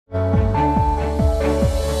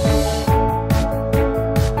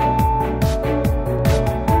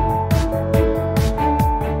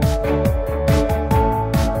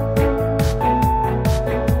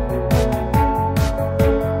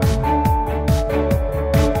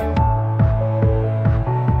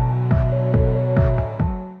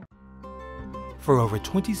For over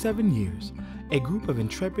 27 years, a group of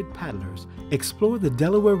intrepid paddlers explore the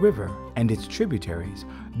Delaware River and its tributaries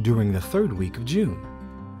during the third week of June.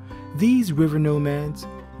 These river nomads,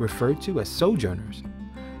 referred to as sojourners,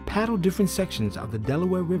 paddle different sections of the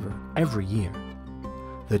Delaware River every year.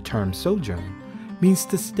 The term sojourn means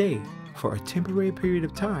to stay for a temporary period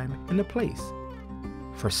of time in a place.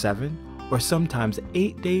 For 7 or sometimes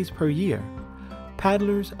 8 days per year,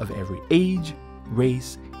 paddlers of every age,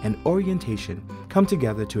 race, and orientation come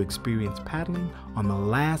together to experience paddling on the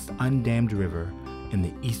last undammed river in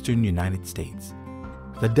the eastern United States.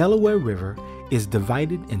 The Delaware River is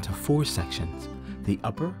divided into 4 sections: the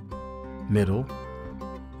upper, middle,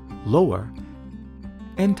 lower,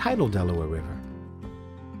 and tidal Delaware River.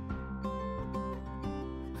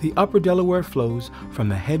 The upper Delaware flows from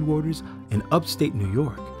the headwaters in upstate New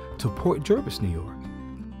York to Port Jervis, New York.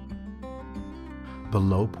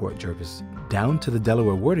 Below Port Jervis, down to the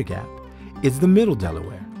Delaware Water Gap, is the middle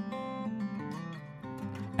Delaware.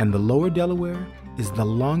 And the lower Delaware is the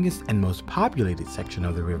longest and most populated section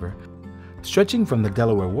of the river, stretching from the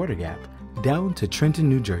Delaware Water Gap down to Trenton,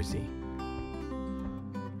 New Jersey.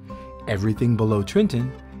 Everything below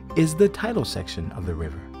Trenton is the tidal section of the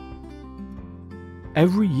river.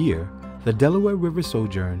 Every year, the Delaware River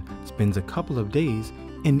Sojourn spends a couple of days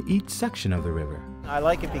in each section of the river. I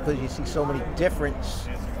like it because you see so many different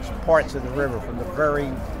parts of the river, from the very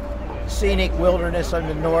scenic wilderness on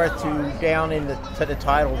the north to down to the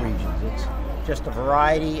tidal regions. It's just a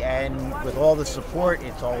variety, and with all the support,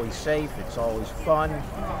 it's always safe, it's always fun.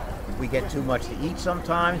 We get too much to eat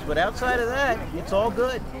sometimes, but outside of that, it's all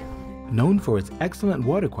good. Known for its excellent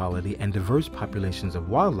water quality and diverse populations of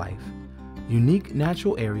wildlife, unique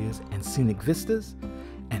natural areas and scenic vistas,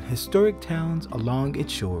 and historic towns along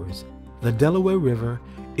its shores, the Delaware River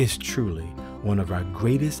is truly one of our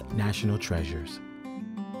greatest national treasures.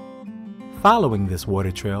 Following this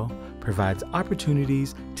water trail provides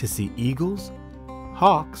opportunities to see eagles,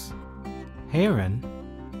 hawks, heron,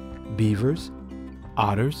 beavers,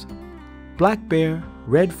 otters, black bear,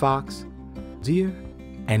 red fox, deer,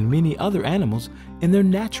 and many other animals in their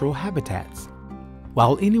natural habitats.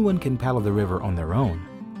 While anyone can paddle the river on their own,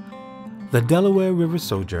 the Delaware River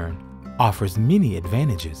Sojourn offers many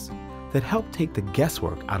advantages that help take the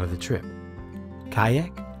guesswork out of the trip.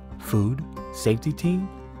 Kayak, food, safety team,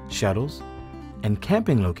 shuttles, and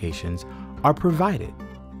camping locations are provided.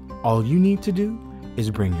 All you need to do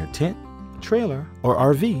is bring your tent, trailer, or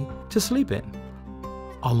RV to sleep in,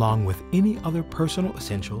 along with any other personal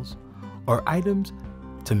essentials or items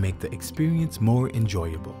to make the experience more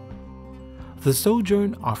enjoyable. The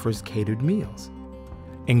Sojourn offers catered meals,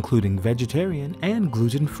 including vegetarian and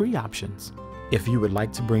gluten-free options. If you would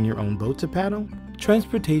like to bring your own boat to paddle,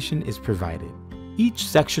 transportation is provided. Each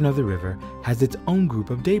section of the river has its own group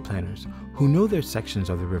of day planners who know their sections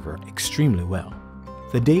of the river extremely well.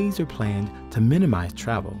 The days are planned to minimize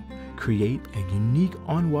travel, create a unique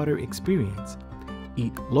on-water experience,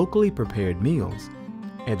 eat locally prepared meals,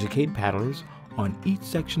 educate paddlers on each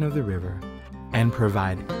section of the river, and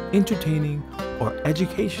provide entertaining or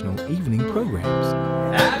educational evening programs.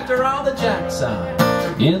 After all the jacks are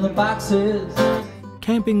in the boxes.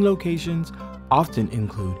 Camping locations often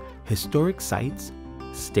include historic sites,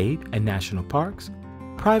 state and national parks,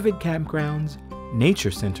 private campgrounds,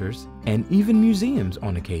 nature centers, and even museums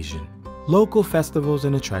on occasion. Local festivals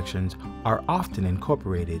and attractions are often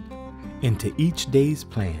incorporated into each day's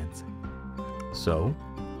plans. So,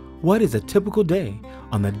 what is a typical day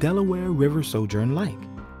on the Delaware River Sojourn like?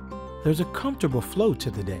 There's a comfortable flow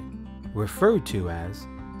to the day, referred to as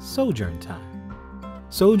sojourn time.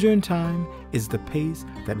 Sojourn time is the pace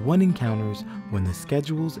that one encounters when the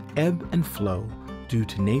schedules ebb and flow due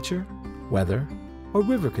to nature, weather, or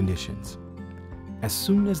river conditions. As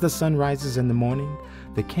soon as the sun rises in the morning,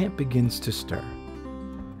 the camp begins to stir.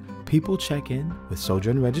 People check in with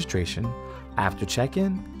sojourn registration. After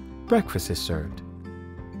check-in, breakfast is served,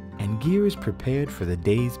 and gear is prepared for the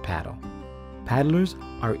day's paddle. Paddlers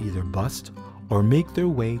are either bussed or make their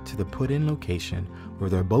way to the put-in location where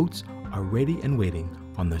their boats are ready and waiting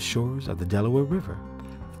on the shores of the Delaware River.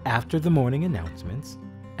 After the morning announcements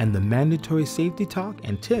and the mandatory safety talk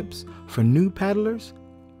and tips for new paddlers,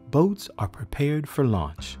 boats are prepared for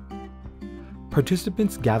launch.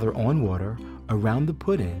 Participants gather on water around the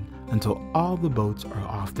put-in until all the boats are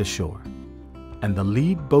off the shore, and the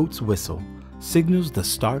lead boat's whistle signals the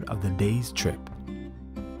start of the day's trip.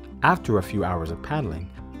 After a few hours of paddling,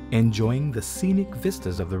 enjoying the scenic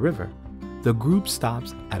vistas of the river, the group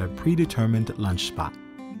stops at a predetermined lunch spot.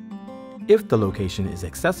 If the location is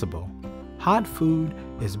accessible, hot food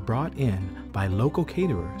is brought in by local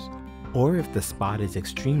caterers, or if the spot is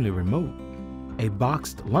extremely remote, A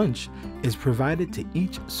boxed lunch is provided to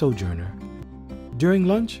each sojourner. During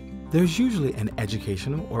lunch, there's usually an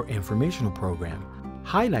educational or informational program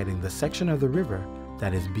highlighting the section of the river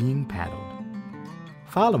that is being paddled.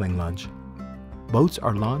 Following lunch, boats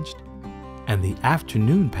are launched and the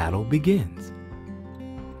afternoon paddle begins.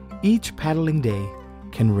 Each paddling day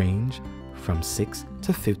can range from 6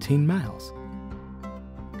 to 15 miles.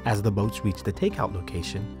 As the boats reach the takeout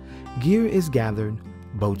location, gear is gathered,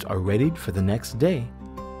 boats are readied for the next day,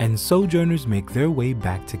 and sojourners make their way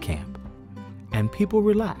back to camp. And people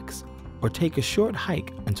relax or take a short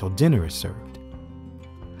hike until dinner is served.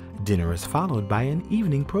 Dinner is followed by an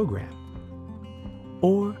evening program,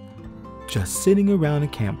 or just sitting around a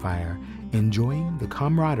campfire enjoying the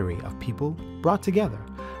camaraderie of people brought together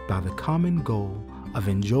by the common goal of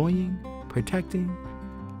enjoying, protecting,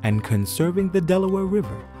 and conserving the Delaware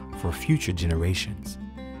River for future generations.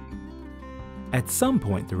 At some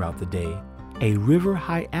point throughout the day, a River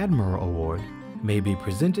High Admiral Award may be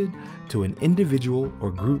presented to an individual or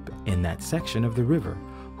group in that section of the river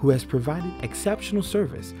who has provided exceptional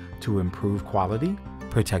service to improve quality,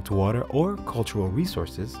 protect water or cultural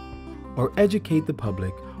resources, or educate the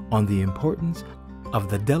public on the importance of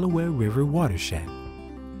the Delaware River watershed.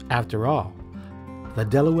 After all, the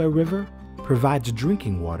Delaware River provides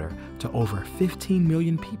drinking water to over 15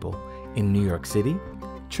 million people in New York City,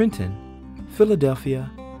 Trenton,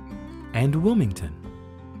 Philadelphia, and Wilmington.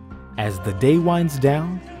 As the day winds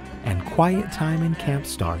down and quiet time in camp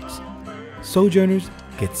starts, sojourners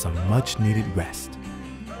get some much-needed rest.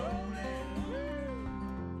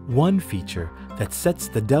 One feature that sets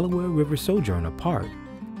the Delaware River Sojourn apart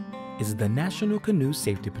is the National Canoe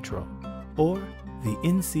Safety Patrol, or the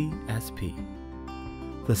NCSP.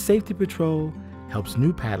 The Safety Patrol helps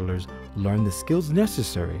new paddlers learn the skills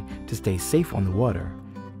necessary to stay safe on the water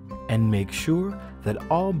and make sure that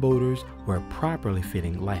all boaters wear properly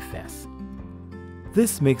fitting life vests.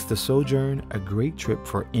 This makes the Sojourn a great trip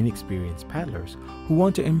for inexperienced paddlers who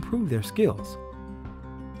want to improve their skills.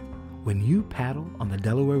 When you paddle on the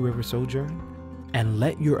Delaware River Sojourn and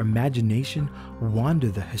let your imagination wander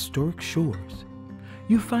the historic shores,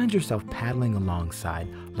 you find yourself paddling alongside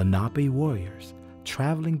Lenape warriors,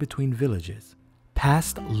 traveling between villages,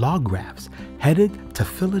 past log rafts headed to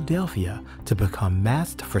Philadelphia to become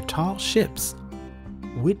masts for tall ships.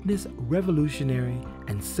 Witness Revolutionary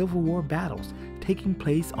and Civil War battles taking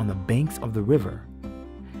place on the banks of the river,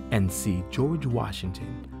 and see George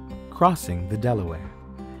Washington crossing the Delaware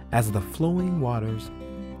as the flowing waters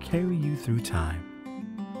carry you through time.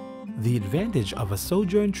 The advantage of a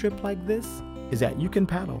sojourn trip like this is that you can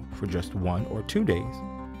paddle for just 1 or 2 days,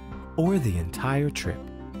 or the entire trip.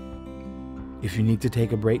 If you need to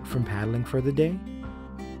take a break from paddling for the day,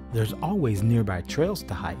 there's always nearby trails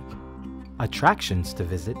to hike, attractions to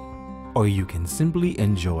visit, or you can simply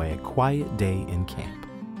enjoy a quiet day in camp.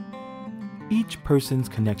 Each person's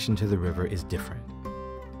connection to the river is different,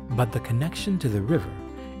 but the connection to the river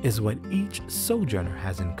is what each sojourner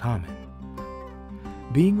has in common.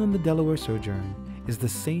 Being on the Delaware Sojourn is the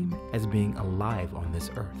same as being alive on this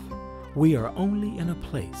earth. We are only in a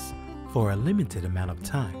place for a limited amount of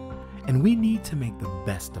time, and we need to make the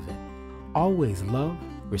best of it. Always love,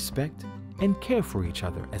 respect, and care for each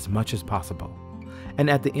other as much as possible. And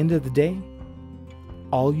at the end of the day,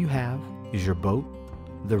 all you have is your boat,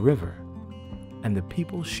 the river, and the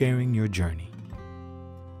people sharing your journey.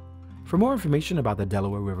 For more information about the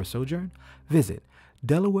Delaware River Sojourn, visit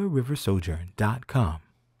DelawareRiverSojourn.com.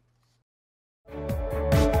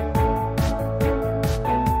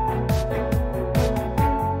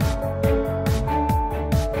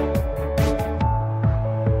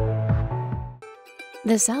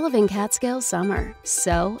 The Sullivan Catskill Summer.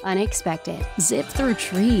 So unexpected. Zip through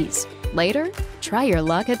trees. Later, try your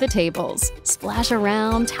luck at the tables. Splash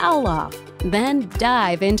around, towel off. Then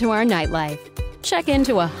dive into our nightlife. Check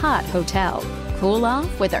into a hot hotel. Cool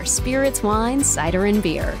off with our spirits, wine, cider, and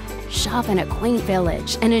beer. Shop in a quaint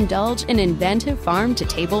village and indulge in inventive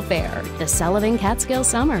farm-to-table fare. The Sullivan Catskill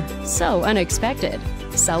Summer. So unexpected.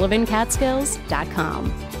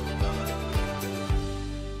 SullivanCatskills.com.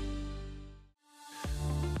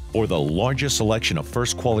 For the largest selection of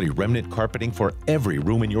first-quality remnant carpeting for every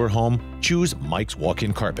room in your home, choose Mike's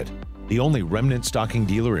Walk-In Carpet, the only remnant stocking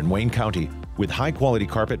dealer in Wayne County with high-quality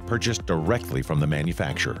carpet purchased directly from the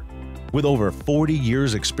manufacturer. With over 40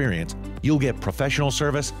 years' experience, you'll get professional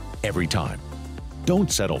service every time.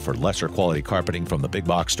 Don't settle for lesser quality carpeting from the big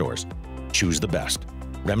box stores. Choose the best,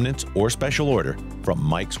 remnants or special order from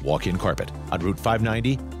Mike's Walk-In Carpet on Route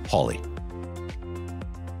 590, Hawley.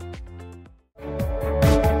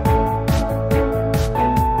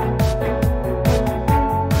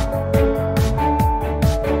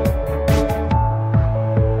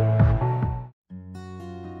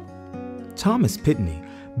 Thomas Pitney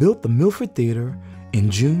built the Milford Theater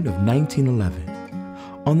in June of 1911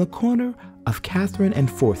 on the corner of Catherine and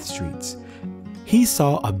 4th Streets. He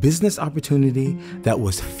saw a business opportunity that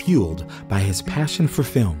was fueled by his passion for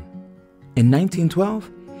film. In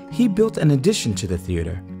 1912, he built an addition to the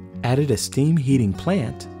theater, added a steam heating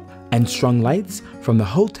plant, and strung lights from the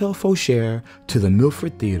Hotel Fauchère to the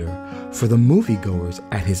Milford Theater for the moviegoers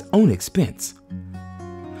at his own expense.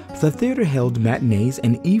 The theater held matinees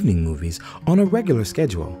and evening movies on a regular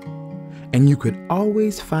schedule, and you could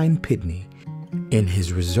always find Pitney in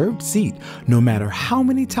his reserved seat no matter how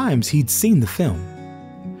many times he'd seen the film.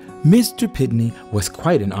 Mr. Pitney was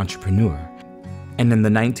quite an entrepreneur, and in the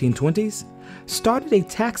 1920s started a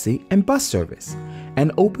taxi and bus service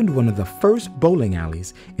and opened one of the first bowling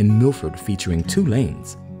alleys in Milford featuring 2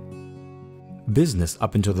 lanes. Business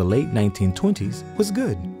up until the late 1920s was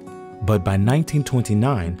good, but by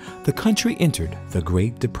 1929 the country entered the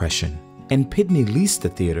Great Depression, and Pitney leased the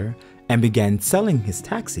theater and began selling his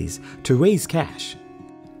taxis to raise cash.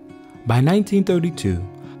 By 1932,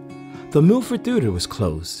 the Milford Theater was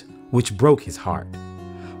closed, which broke his heart.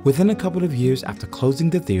 Within a couple of years after closing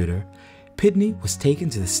the theater, Pitney was taken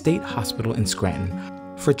to the State Hospital in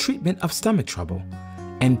Scranton for treatment of stomach trouble,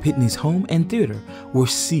 and Pitney's home and theater were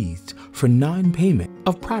seized for non-payment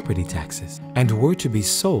of property taxes and were to be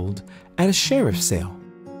sold at a sheriff's sale.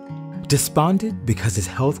 Despondent because his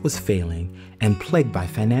health was failing and plagued by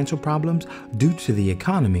financial problems due to the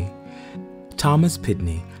economy, Thomas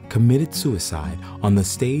Pitney committed suicide on the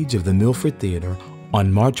stage of the Milford Theater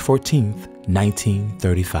on March 14,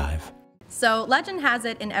 1935. So legend has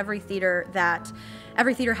it in every theater that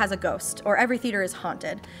every theater has a ghost, or every theater is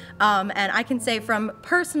haunted. And I can say from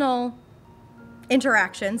personal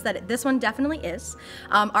interactions that this one definitely is.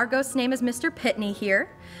 Our ghost's name is Mr. Pitney here.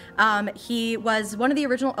 He was one of the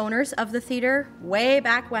original owners of the theater way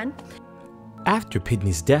back when. After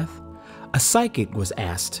Pitney's death, a psychic was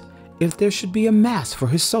asked if there should be a mass for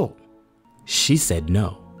his soul. She said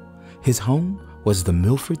no. His home was the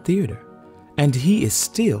Milford Theater, and he is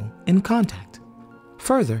still in contact.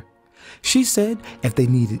 Further, she said if they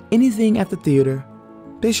needed anything at the theater,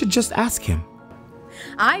 they should just ask him.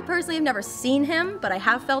 I personally have never seen him, but I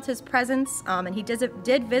have felt his presence, and he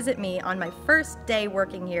did visit me on my first day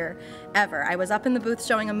working here ever. I was up in the booth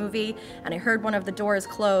showing a movie, and I heard one of the doors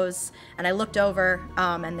close, and I looked over,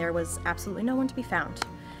 and there was absolutely no one to be found.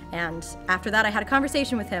 And after that, I had a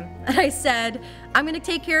conversation with him, and I said, I'm going to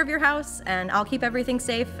take care of your house, and I'll keep everything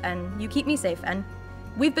safe, and you keep me safe, and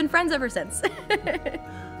we've been friends ever since.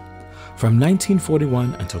 From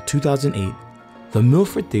 1941 until 2008, the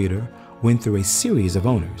Milford Theater went through a series of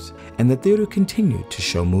owners, and the theater continued to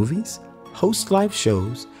show movies, host live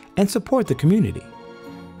shows, and support the community.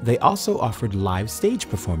 They also offered live stage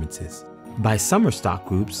performances by summer stock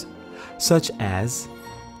groups such as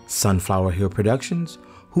Sunflower Hill Productions,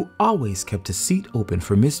 who always kept a seat open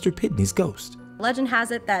for Mr. Pitney's ghost. Legend has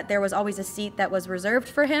it that there was always a seat that was reserved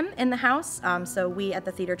for him in the house, so we at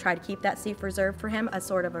the theater try to keep that seat reserved for him as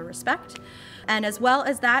sort of a respect. And as well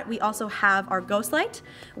as that, we also have our ghost light,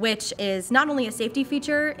 which is not only a safety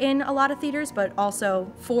feature in a lot of theaters, but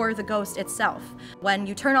also for the ghost itself. When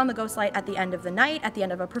you turn on the ghost light at the end of the night, at the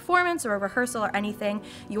end of a performance or a rehearsal or anything,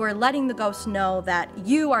 you are letting the ghost know that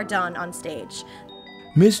you are done on stage.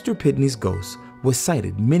 Mr. Pitney's ghost was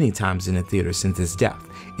sighted many times in the theater since his death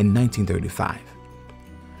in 1935.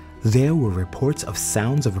 There were reports of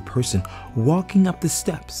sounds of a person walking up the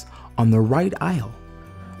steps on the right aisle,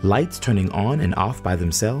 lights turning on and off by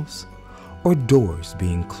themselves, or doors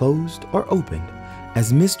being closed or opened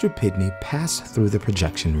as Mr. Pitney passed through the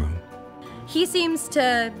projection room. He seems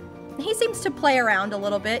to play around a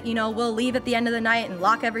little bit. You know, we'll leave at the end of the night and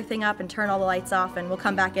lock everything up and turn all the lights off, and we'll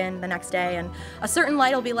come back in the next day and a certain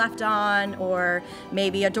light will be left on, or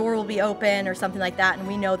maybe a door will be open or something like that, and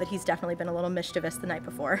we know that he's definitely been a little mischievous the night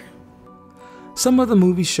before. Some of the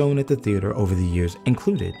movies shown at the theater over the years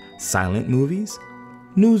included silent movies,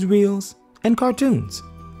 newsreels, and cartoons.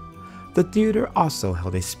 The theater also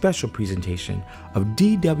held a special presentation of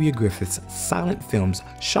D.W. Griffith's silent films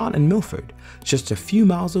shot in Milford, just a few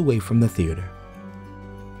miles away from the theater.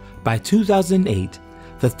 By 2008,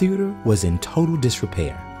 the theater was in total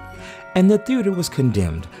disrepair, and the theater was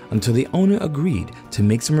condemned until the owner agreed to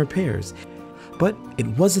make some repairs, but it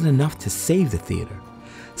wasn't enough to save the theater.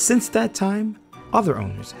 Since that time, other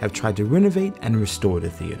owners have tried to renovate and restore the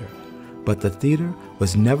theater, but the theater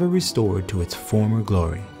was never restored to its former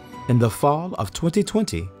glory. In the fall of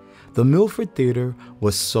 2020, the Milford Theater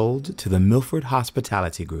was sold to the Milford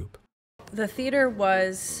Hospitality Group. The theater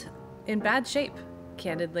was in bad shape,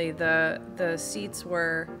 candidly. The seats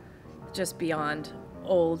were just beyond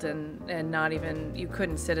old and not even, you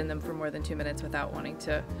couldn't sit in them for more than 2 minutes without wanting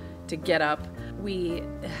to get up. We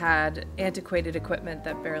had antiquated equipment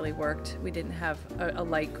that barely worked. We didn't have a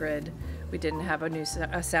light grid. We didn't have a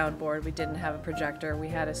soundboard. We didn't have a projector. We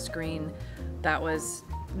had a screen that was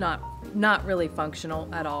not really functional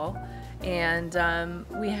at all. And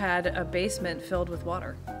we had a basement filled with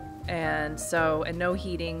water. And no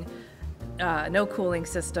heating, no cooling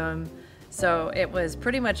system. So it was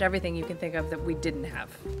pretty much everything you can think of that we didn't have.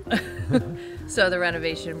 So the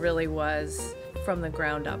renovation really was from the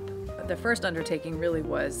ground up. The first undertaking really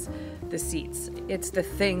was the seats. It's the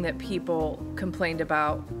thing that people complained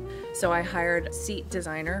about. So I hired a seat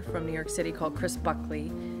designer from New York City called Chris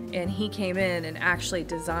Buckley, and he came in and actually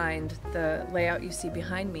designed the layout you see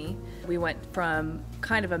behind me. We went from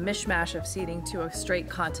kind of a mishmash of seating to a straight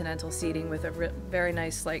continental seating with a very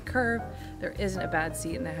nice slight curve. There isn't a bad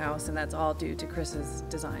seat in the house, and that's all due to Chris's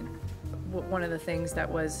design. One of the things that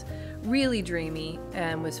was really dreamy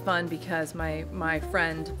and was fun, because my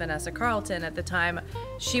friend Vanessa Carlton at the time,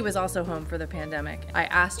 she was also home for the pandemic. I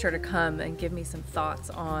asked her to come and give me some thoughts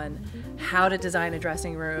on how to design a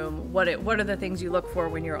dressing room, what are the things you look for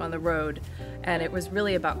when you're on the road, and it was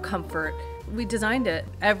really about comfort. We designed it.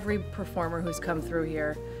 Every performer who's come through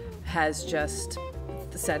here has just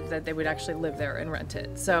said that they would actually live there and rent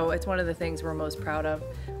it. So it's one of the things we're most proud of.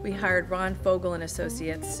 We hired Ron Fogel and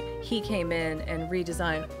Associates. He came in and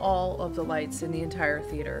redesigned all of the lights in the entire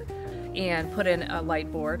theater and put in a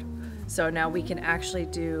light board. So now we can actually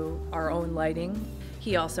do our own lighting.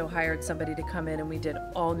 He also hired somebody to come in, and we did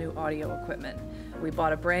all new audio equipment. We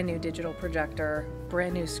bought a brand new digital projector,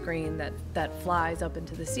 brand new screen that flies up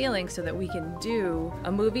into the ceiling so that we can do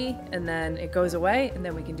a movie and then it goes away and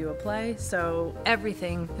then we can do a play. So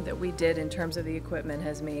everything that we did in terms of the equipment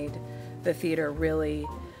has made the theater really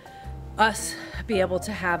us be able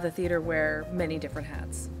to have the theater wear many different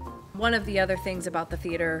hats. One of the other things about the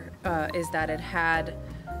theater is that it had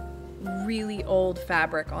really old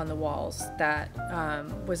fabric on the walls that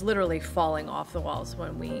was literally falling off the walls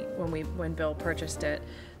when Bill purchased it.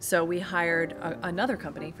 So we hired another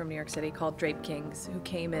company from New York City called Drape Kings, who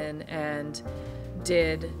came in and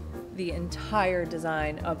did the entire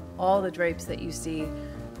design of all the drapes that you see,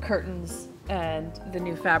 curtains, and the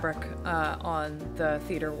new fabric on the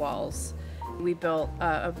theater walls. We built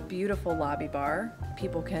a beautiful lobby bar.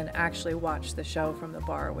 People can actually watch the show from the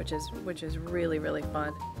bar, which is really, really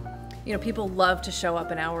fun. You know, people love to show up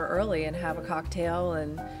an hour early and have a cocktail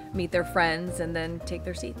and meet their friends and then take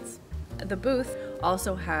their seats. The booth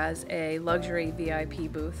also has a luxury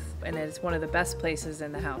VIP booth, and it's one of the best places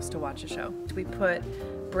in the house to watch a show. We put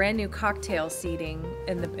brand new cocktail seating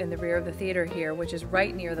in the rear of the theater here, which is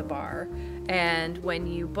right near the bar. And when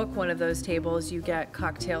you book one of those tables, you get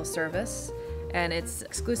cocktail service. And it's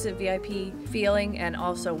exclusive VIP feeling, and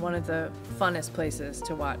also one of the funnest places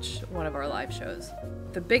to watch one of our live shows.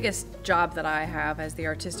 The biggest job that I have as the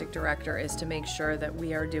artistic director is to make sure that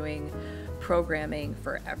we are doing programming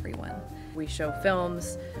for everyone. We show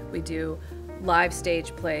films, we do live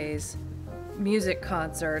stage plays, music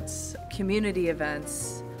concerts, community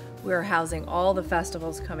events. We're housing all the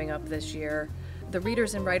festivals coming up this year. The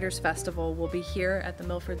Readers and Writers Festival will be here at the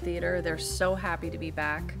Milford Theater. They're so happy to be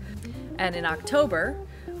back. And in October,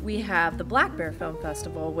 we have the Black Bear Film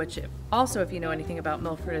Festival, which also, if you know anything about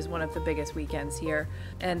Milford, is one of the biggest weekends here.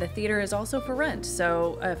 And the theater is also for rent.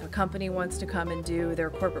 So if a company wants to come and do their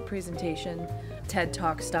corporate presentation, TED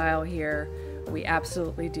Talk style here, we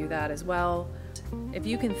absolutely do that as well. If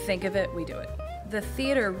you can think of it, we do it. The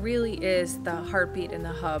theater really is the heartbeat and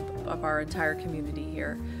the hub of our entire community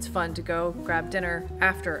here. It's fun to go grab dinner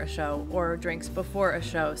after a show or drinks before a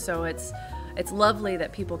show. So it's lovely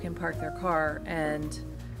that people can park their car and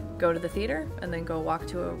go to the theater and then go walk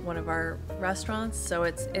to one of our restaurants. So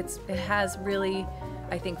it has really,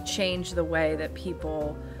 I think, changed the way that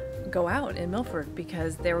people go out in Milford,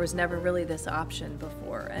 because there was never really this option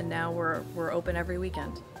before, and now we're open every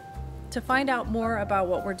weekend. To find out more about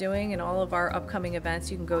what we're doing and all of our upcoming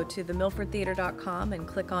events, you can go to themilfordtheater.com and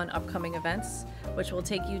click on upcoming events, which will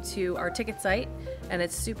take you to our ticket site, and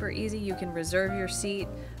it's super easy. You can reserve your seat,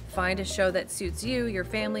 find a show that suits you, your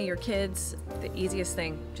family, your kids. The easiest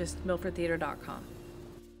thing, just milfordtheater.com.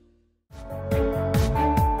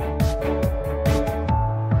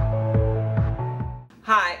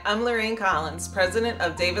 Hi, I'm Lorraine Collins, president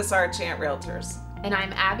of Davis R. Chant Realtors. And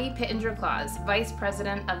I'm Abby Pittenger-Claus, Vice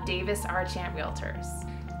President of Davis R. Chant Realtors.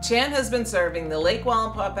 Chant has been serving the Lake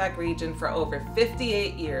Wallenpaupack region for over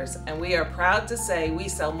 58 years, and we are proud to say we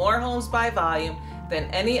sell more homes by volume than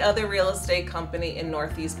any other real estate company in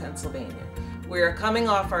Northeast Pennsylvania. We are coming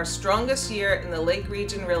off our strongest year in the Lake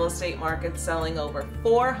Region real estate market, selling over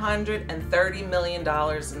 $430 million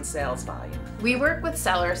in sales volume. We work with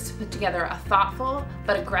sellers to put together a thoughtful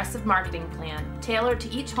but aggressive marketing plan tailored to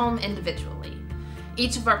each home individually.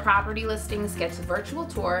 Each of our property listings gets a virtual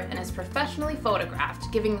tour and is professionally photographed,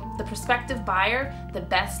 giving the prospective buyer the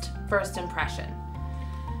best first impression.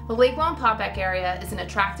 The Lake Wallenpaupack area is an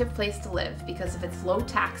attractive place to live because of its low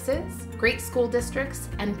taxes, great school districts,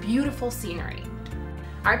 and beautiful scenery.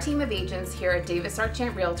 Our team of agents here at Davis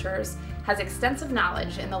Archant Realtors has extensive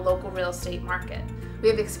knowledge in the local real estate market. We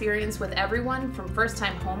have experience with everyone from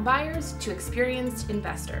first-time home buyers to experienced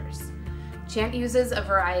investors. Chant uses a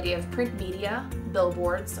variety of print media,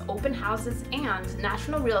 billboards, open houses, and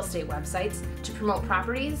national real estate websites to promote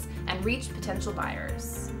properties and reach potential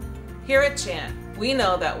buyers. Here at Chant, we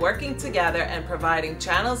know that working together and providing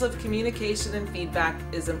channels of communication and feedback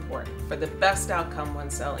is important for the best outcome when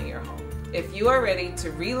selling your home. If you are ready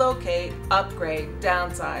to relocate, upgrade,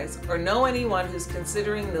 downsize, or know anyone who's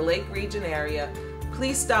considering the Lake Region area,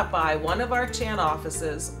 please stop by one of our Chant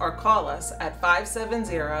offices or call us at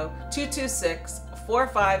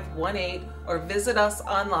 570-226-4518 or visit us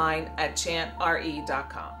online at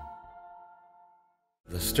chantre.com.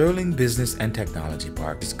 The Sterling Business and Technology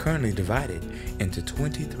Park is currently divided into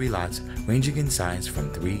 23 lots ranging in size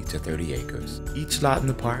from 3 to 30 acres. Each lot in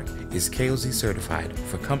the park is KOZ certified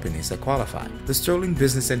for companies that qualify. The Sterling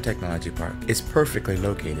Business and Technology Park is perfectly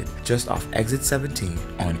located just off Exit 17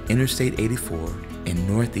 on Interstate 84 in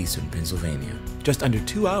northeastern Pennsylvania, just under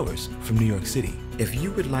 2 hours from New York City. If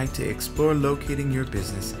you would like to explore locating your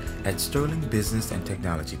business at Sterling Business and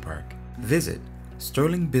Technology Park, visit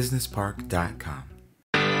sterlingbusinesspark.com.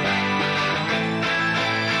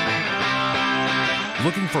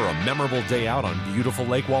 Looking for a memorable day out on beautiful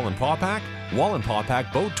Lake Wallenpaupack?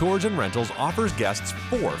 Wallenpaupack Boat Tours and Rentals offers guests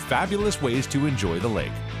 4 fabulous ways to enjoy the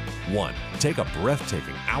lake. 1. Take a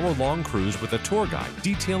breathtaking hour-long cruise with a tour guide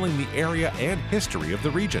detailing the area and history of the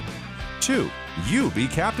region. 2. You be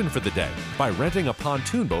captain for the day by renting a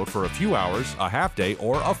pontoon boat for a few hours, a half day,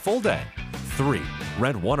 or a full day. 3.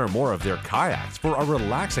 Rent one or more of their kayaks for a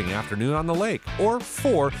relaxing afternoon on the lake. Or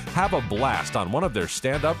 4. Have a blast on one of their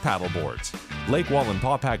stand-up paddle boards. Lake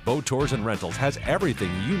Wallenpaupack Boat Tours and Rentals has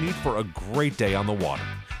everything you need for a great day on the water.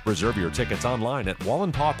 Reserve your tickets online at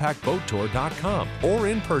wallenpaupackboattour.com or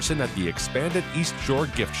in person at the expanded East Shore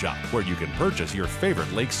Gift Shop, where you can purchase your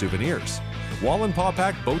favorite lake souvenirs.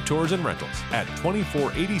 Wallenpaupack Boat Tours and Rentals at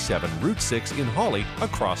 2487 Route 6 in Hawley,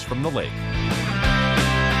 across from the lake.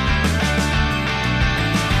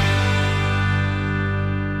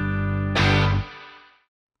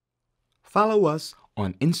 Follow us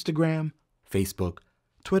on Instagram, Facebook,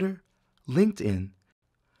 Twitter, LinkedIn,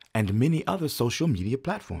 and many other social media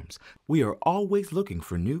platforms. We are always looking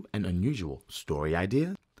for new and unusual story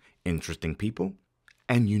ideas, interesting people,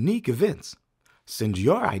 and unique events. Send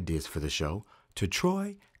your ideas for the show to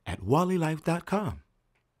troy@wallylife.com.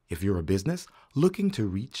 If you're a business looking to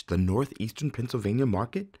reach the northeastern Pennsylvania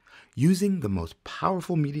market using the most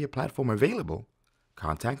powerful media platform available,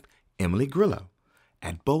 contact Emily Grillo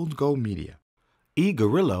at Bold Gold Media,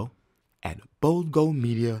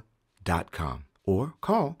 eGorillo@boldgoldmedia.com, or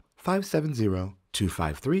call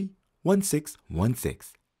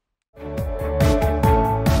 570-253-1616.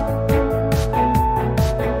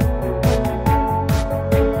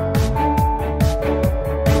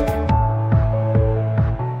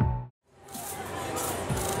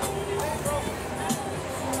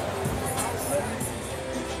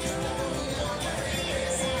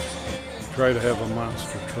 Try to have a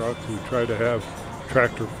monster truck. We try to have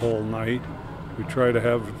tractor pull night. We try to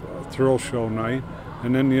have a thrill show night.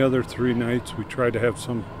 And then the other 3 nights we try to have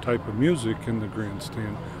some type of music in the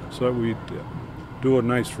grandstand so that we do a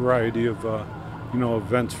nice variety of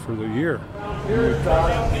events for the year. Here's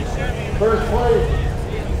first place.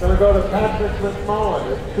 It's going to go to Patrick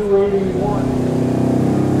McMullen at 281.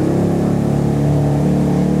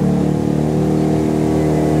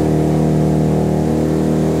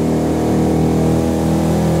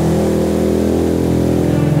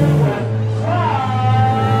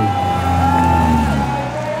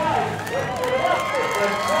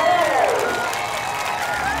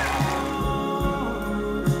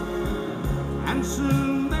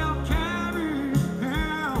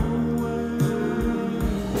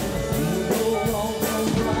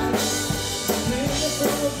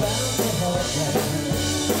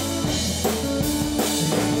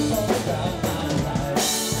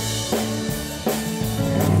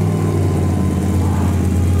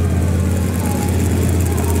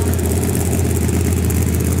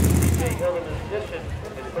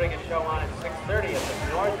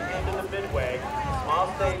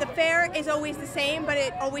 is always the same, but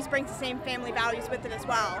it always brings the same family values with it as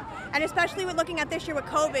well. And especially with looking at this year with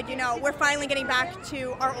COVID, you know, we're finally getting back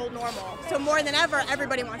to our old normal. So more than ever,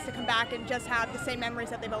 everybody wants to come back and just have the same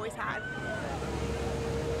memories that they've always had.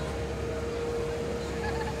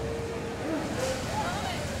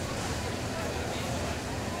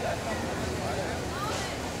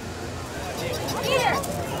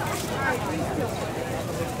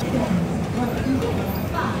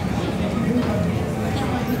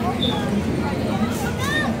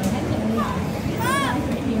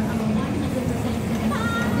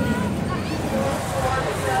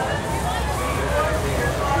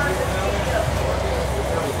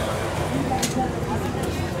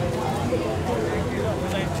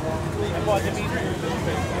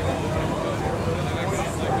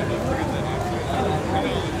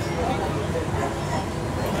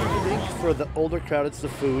 For the older crowd, it's the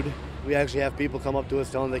food. We actually have people come up to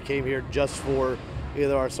us telling they came here just for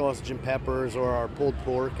either our sausage and peppers or our pulled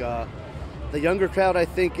pork. The younger crowd, I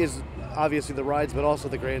think, is obviously the rides, but also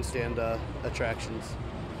the grandstand attractions.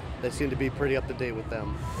 They seem to be pretty up to date with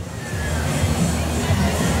them.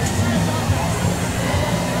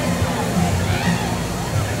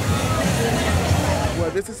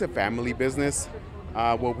 Well, this is a family business.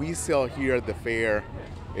 What we sell here at the fair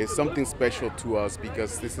is something special to us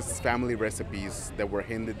because this is family recipes that were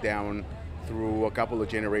handed down through a couple of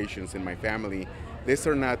generations in my family. These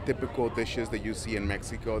are not typical dishes that you see in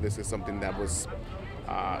Mexico. This is something that was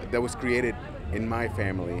created in my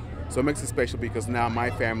family. So it makes it special because now my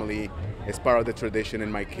family is part of the tradition and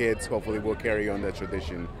my kids hopefully will carry on that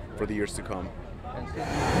tradition for the years to come.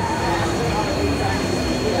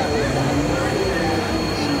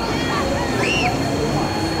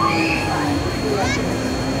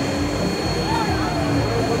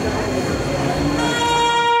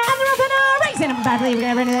 Badly,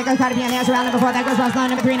 we're gonna that goes Cardi B on the outside round. Number 4, that goes Roslo.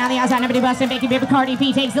 Number 3 on the outside. Number 2, Boston Bacon Beer. Cardi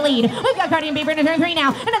B takes the lead. We've got Cardi and Bieber in turn 3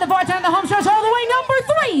 now. Another 4 turn the home stretch all the way. Number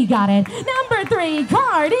 3 got it. Number 3,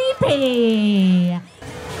 Cardi B.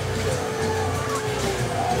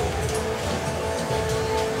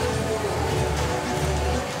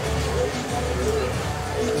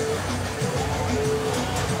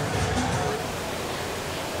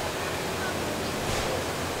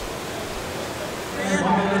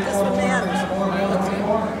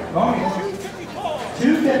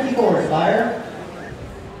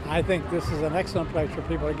 I think this is an excellent place for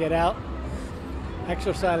people to get out,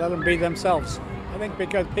 exercise, let them be themselves. I think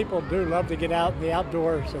because people do love to get out in the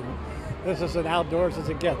outdoors, and this is as outdoors as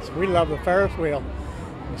it gets. We love the Ferris wheel.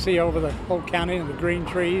 You see over the whole county and the green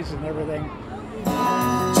trees and everything.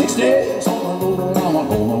 6 days on the road, I'm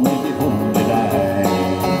gonna make it home today.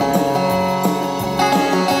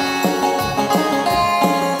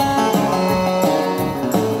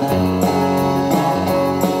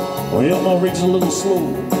 Well, my rig's a little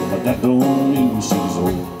slow, but that don't mean she's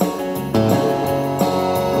old.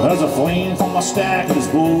 There's a flame from my stack and it's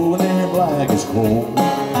blowing in your black as coal.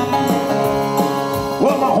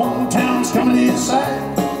 Well, my hometown's coming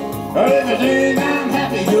inside, but everything I'm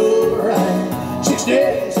happy you're right. 6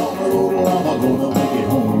 days on the road, I'm gonna make it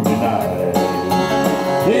home tonight.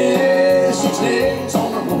 Yeah, 6 days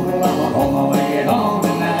on the road, I'm gonna make it home tonight.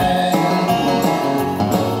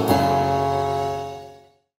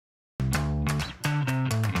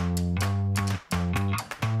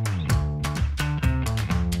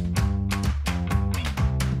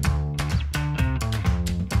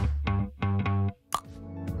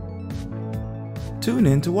 Tune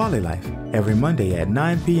in to Wally Life every Monday at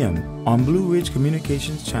 9 p.m. on Blue Ridge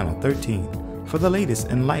Communications Channel 13 for the latest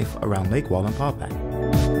in life around Lake Wallenpaupack.